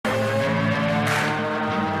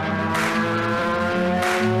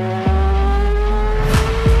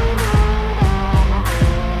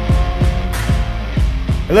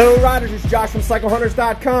Hello riders, it's Josh from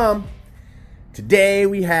CycleHunters.com. Today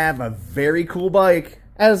we have a very cool bike,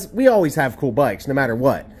 as we always have cool bikes, no matter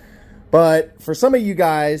what. But for some of you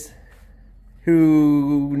guys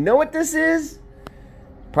who know what this is,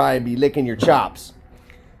 probably be licking your chops.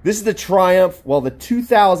 This is the Triumph, well, the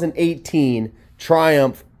 2018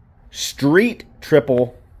 Triumph Street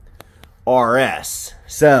Triple RS.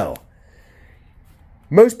 So,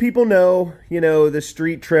 most people know, the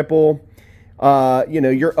Street Triple,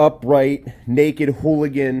 your upright, naked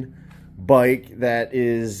hooligan bike that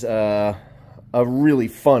is a really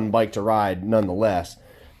fun bike to ride nonetheless.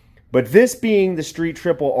 But this being the Street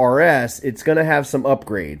Triple RS, it's going to have some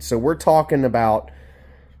upgrades. So we're talking about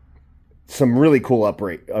some really cool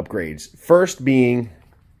upgrades. First being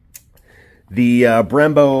the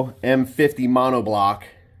Brembo M50 monoblock.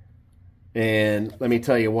 And let me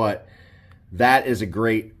tell you what, that is a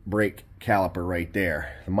great brake caliper right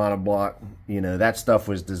there. The monoblock, that stuff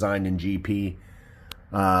was designed in GP.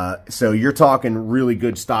 So you're talking really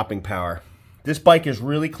good stopping power. This bike is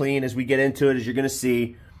really clean. As we get into it, as you're going to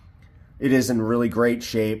see, it is in really great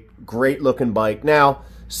shape. Great looking bike. Now,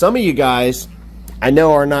 some of you guys, I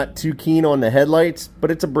know, are not too keen on the headlights,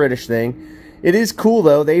 but it's a British thing. It is cool,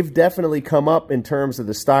 though. They've definitely come up in terms of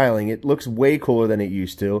the styling. It looks way cooler than it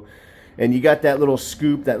used to. And you got that little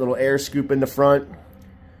scoop, that little air scoop in the front,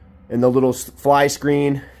 and the little fly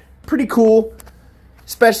screen. Pretty cool,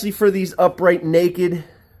 especially for these upright, naked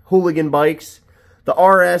hooligan bikes. The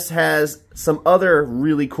RS has some other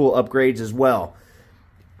really cool upgrades as well,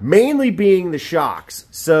 mainly being the shocks.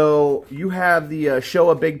 So you have the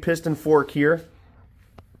Showa big piston fork here,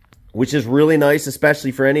 which is really nice,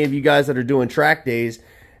 especially for any of you guys that are doing track days.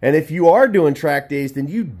 And if you are doing track days, then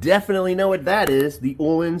you definitely know what that is. The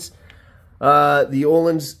Öhlins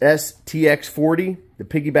STX40, the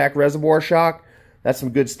piggyback reservoir shock. That's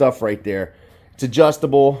some good stuff right there. It's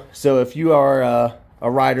adjustable, so if you are a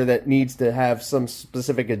rider that needs to have some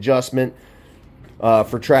specific adjustment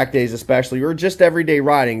for track days especially, or just everyday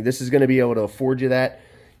riding, this is going to be able to afford you that.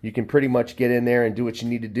 You can pretty much get in there and do what you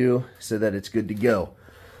need to do so that it's good to go.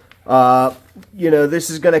 This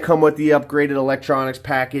is going to come with the upgraded electronics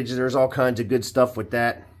package. There's all kinds of good stuff with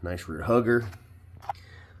that. Nice rear hugger.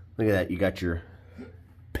 Look at that. You got your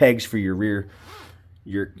pegs for your rear,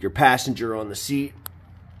 your passenger on the seat.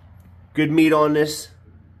 Good meat on this.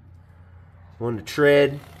 On the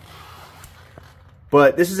tread.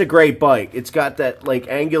 But this is a great bike. It's got that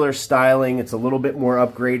angular styling. It's a little bit more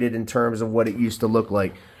upgraded in terms of what it used to look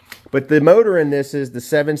like. But the motor in this is the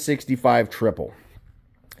 765 Triple.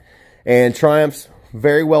 And Triumph's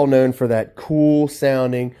very well known for that cool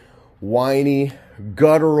sounding, whiny,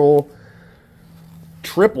 guttural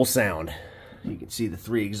triple sound. You can see the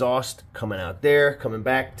 3 exhaust coming out there, coming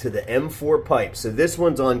back to the M4 pipe. So this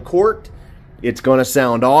one's uncorked. It's going to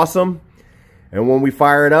sound awesome. And when we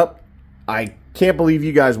fire it up, I can't believe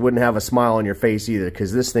you guys wouldn't have a smile on your face either,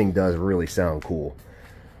 because this thing does really sound cool.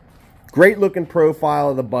 Great looking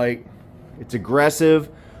profile of the bike. It's aggressive,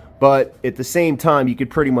 but at the same time, you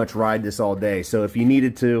could pretty much ride this all day. So if you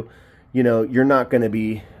needed to, you're not going to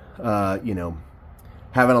be,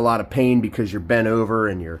 having a lot of pain because you're bent over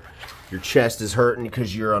and your chest is hurting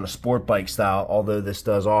because you're on a sport bike style. Although this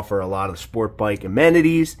does offer a lot of sport bike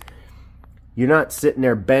amenities, you're not sitting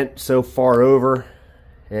there bent so far over,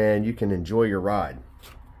 and you can enjoy your ride.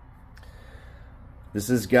 This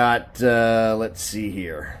has got, let's see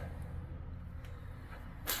here.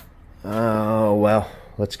 Oh, well,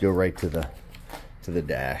 let's go right to the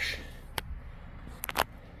dash.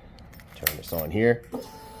 Turn this on here.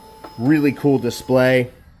 Really cool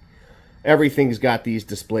display. Everything's got these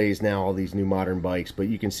displays now, all these new modern bikes, but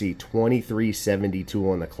you can see 2372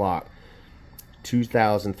 on the clock,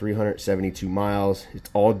 2,372 miles. It's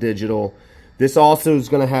all digital. This also is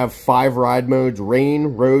going to have 5 ride modes: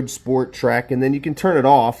 rain, road, sport, track, and then you can turn it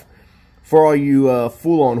off for all you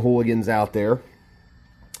full-on hooligans out there.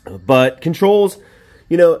 But controls,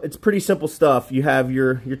 it's pretty simple stuff. You have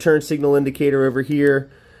your turn signal indicator over here.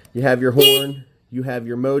 You have your horn. You have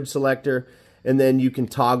your mode selector, and then you can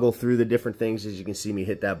toggle through the different things. As you can see me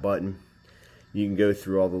hit that button, you can go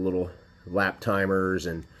through all the little lap timers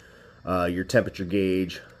and your temperature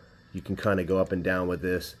gauge. You can kind of go up and down with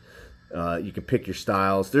this. You can pick your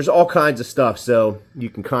styles. There's all kinds of stuff, so you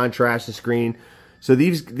can contrast the screen. So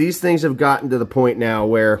these things have gotten to the point now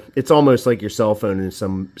where it's almost like your cell phone in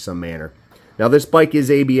some manner. Now this bike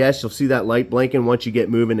is ABS. You'll see that light blinking. Once you get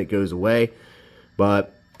moving, it goes away.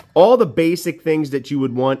 But all the basic things that you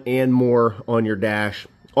would want and more on your dash,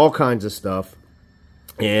 all kinds of stuff.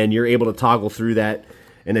 And you're able to toggle through that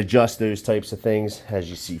and adjust those types of things as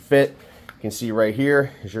you see fit. You can see right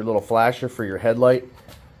here is your little flasher for your headlight.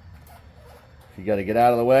 If you got to get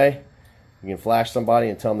out of the way, you can flash somebody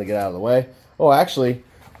and tell them to get out of the way. Oh, actually,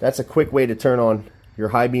 that's a quick way to turn on your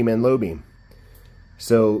high beam and low beam.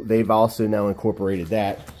 So they've also now incorporated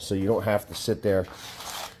that, so you don't have to sit there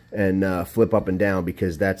and flip up and down,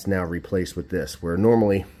 because that's now replaced with this, where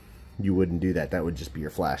normally you wouldn't do that. That would just be your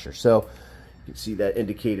flasher. So you can see that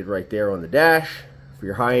indicated right there on the dash for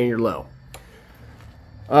your high and your low.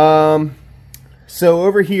 So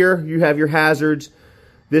over here you have your hazards.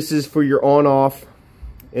 This is for your on-off,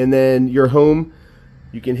 and then your home.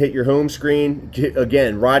 You can hit your home screen.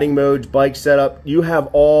 Again, riding modes, bike setup. You have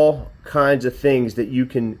all kinds of things that you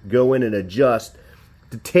can go in and adjust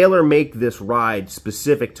to tailor make this ride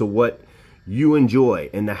specific to what you enjoy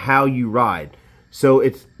and to how you ride. So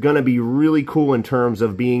it's going to be really cool in terms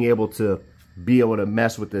of being able to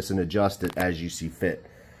mess with this and adjust it as you see fit.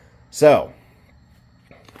 So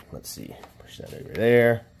let's see, push that over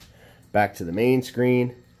there, back to the main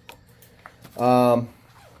screen.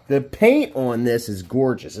 The paint on this is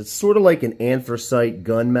gorgeous. It's sort of like an anthracite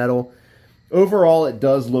gunmetal. Overall, it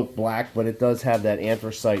does look black, but it does have that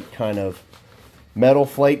anthracite kind of metal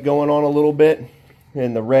flake going on a little bit,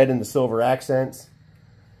 and the red and the silver accents.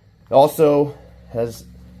 It also has,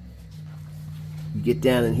 you get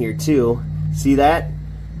down in here too, see that?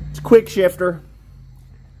 It's a quick shifter.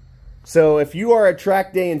 So if you are a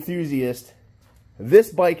track day enthusiast, this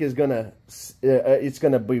bike is gonna, it's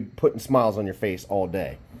gonna be putting smiles on your face all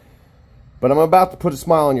day. But I'm about to put a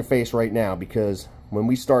smile on your face right now, because when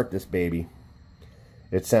we start this baby,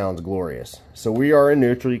 it sounds glorious. So we are in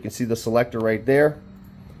neutral. You can see the selector right there.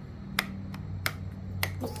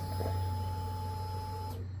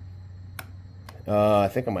 I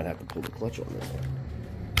think I might have to pull the clutch on this one.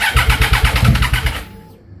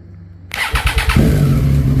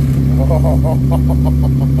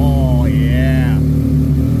 Oh, yeah.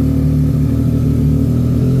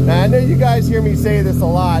 Now, I know you guys hear me say this a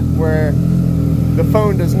lot, where the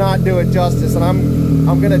phone does not do it justice, and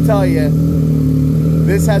I'm going to tell you,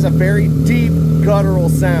 this has a very deep guttural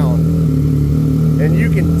sound, and you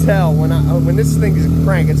can tell when this thing is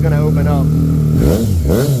cranked, it's going to open up.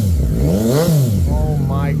 Oh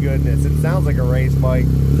my goodness, it sounds like a race bike.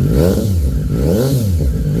 You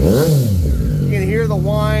can hear the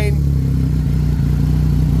whine,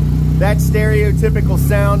 that stereotypical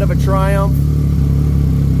sound of a Triumph.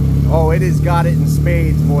 Oh, it has got it in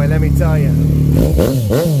spades, boy, let me tell you. You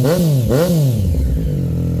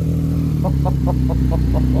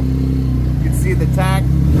can see the tack,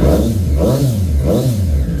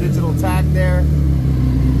 digital tack there.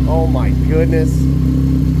 Oh my goodness.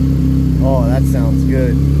 Oh, that sounds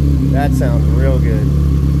good. That sounds real good.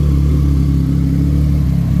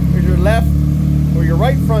 Here's your left or your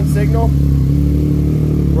right front signal,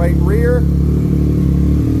 right rear.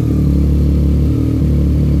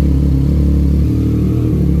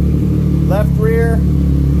 Left rear,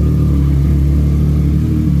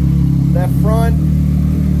 left front,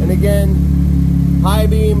 and again, high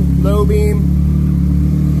beam, low beam.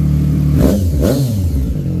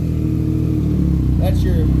 That's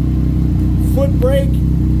your foot brake,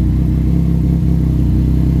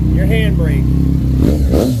 your hand brake.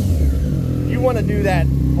 You want to do that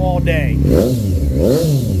all day.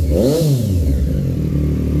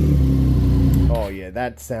 Oh yeah,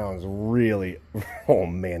 that sounds really, oh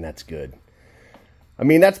man, that's good. I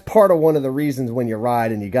mean, that's part of one of the reasons when you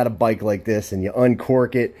ride and you got a bike like this and you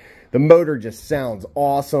uncork it, the motor just sounds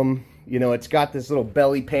awesome. You know, it's got this little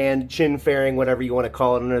belly pan, chin fairing, whatever you want to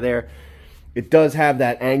call it under there. It does have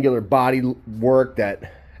that angular body work,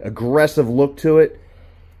 that aggressive look to it.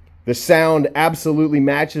 The sound absolutely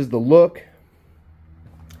matches the look.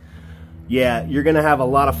 Yeah, you're going to have a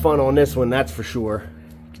lot of fun on this one, that's for sure.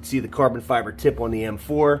 You can see the carbon fiber tip on the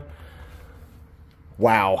M4.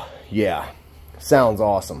 Wow, yeah. Sounds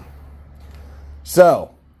awesome.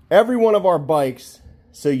 So, every one of our bikes,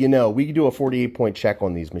 so you know, we do a 48-point check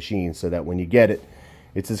on these machines so that when you get it,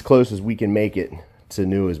 it's as close as we can make it to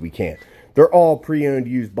new as we can. They're all pre-owned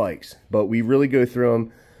used bikes, but we really go through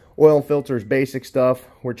them. Oil and filters, basic stuff.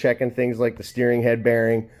 We're checking things like the steering head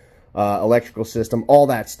bearing, electrical system, all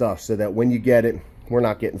that stuff, so that when you get it, we're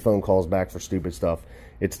not getting phone calls back for stupid stuff.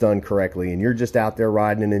 It's done correctly, and you're just out there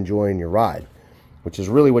riding and enjoying your ride, which is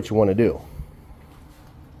really what you want to do.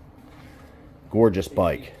 Gorgeous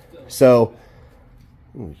bike. So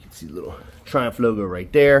you can see the little Triumph logo right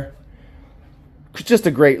there. It's just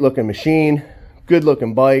a great looking machine, good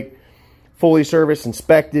looking bike, fully serviced,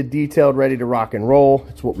 inspected, detailed, ready to rock and roll.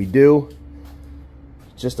 It's what we do.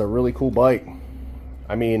 It's just a really cool bike.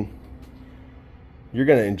 I mean, you're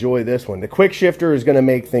going to enjoy this one. The quick shifter is going to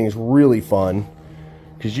make things really fun,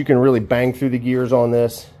 because you can really bang through the gears on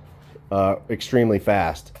this. extremely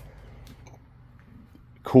fast.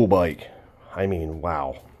 Cool bike. I mean,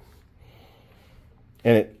 wow.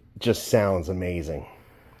 And it just sounds amazing.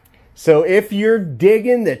 So if you're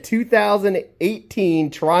digging the 2018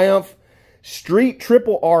 Triumph Street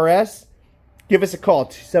Triple RS, give us a call,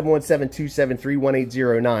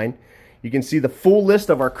 717-273-1809. You can see the full list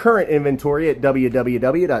of our current inventory at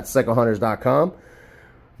www.cyclehunters.com.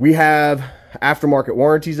 We have aftermarket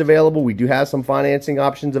warranties available. We do have some financing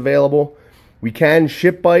options available. We can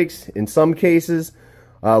ship bikes in some cases.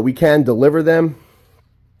 We can deliver them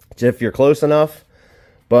if you're close enough.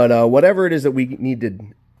 But whatever it is that we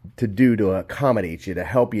need to do to accommodate you, to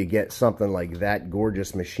help you get something like that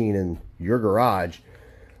gorgeous machine in your garage,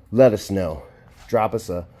 let us know. Drop us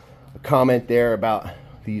a comment there about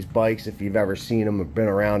these bikes if you've ever seen them or been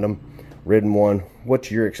around them, ridden one.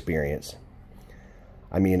 What's your experience?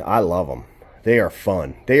 I mean, I love them. They are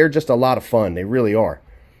fun. They are just a lot of fun. They really are.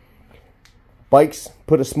 Bikes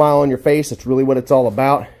put a smile on your face. That's really what it's all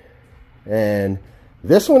about. And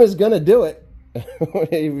this one is going to do it.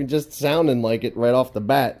 Even just sounding like it right off the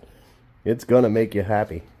bat, it's going to make you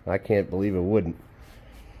happy. I can't believe it wouldn't.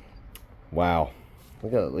 Wow.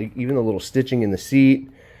 Look at even the little stitching in the seat.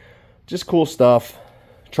 Just cool stuff.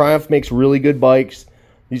 Triumph makes really good bikes.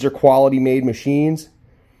 These are quality made machines.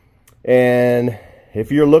 And if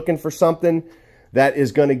you're looking for something that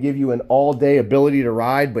is going to give you an all-day ability to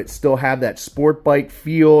ride but still have that sport bike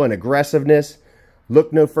feel and aggressiveness,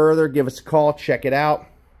 look no further. Give us a call. Check it out.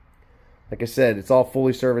 Like I said, it's all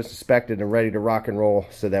fully service inspected and ready to rock and roll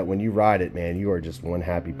so that when you ride it, man, you are just one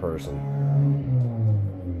happy person.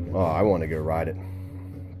 Oh, I want to go ride it.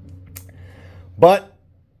 But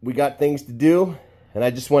we got things to do, and I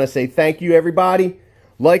just want to say thank you, everybody.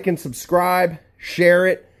 Like and subscribe. Share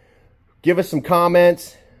it. Give us some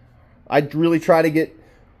comments. I really try to get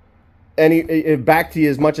back to you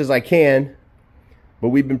as much as I can, but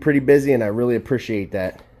we've been pretty busy, and I really appreciate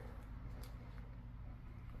that.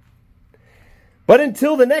 But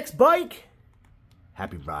until the next bike,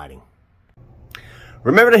 happy riding.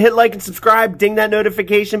 Remember to hit like and subscribe, ding that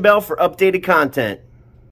notification bell for updated content.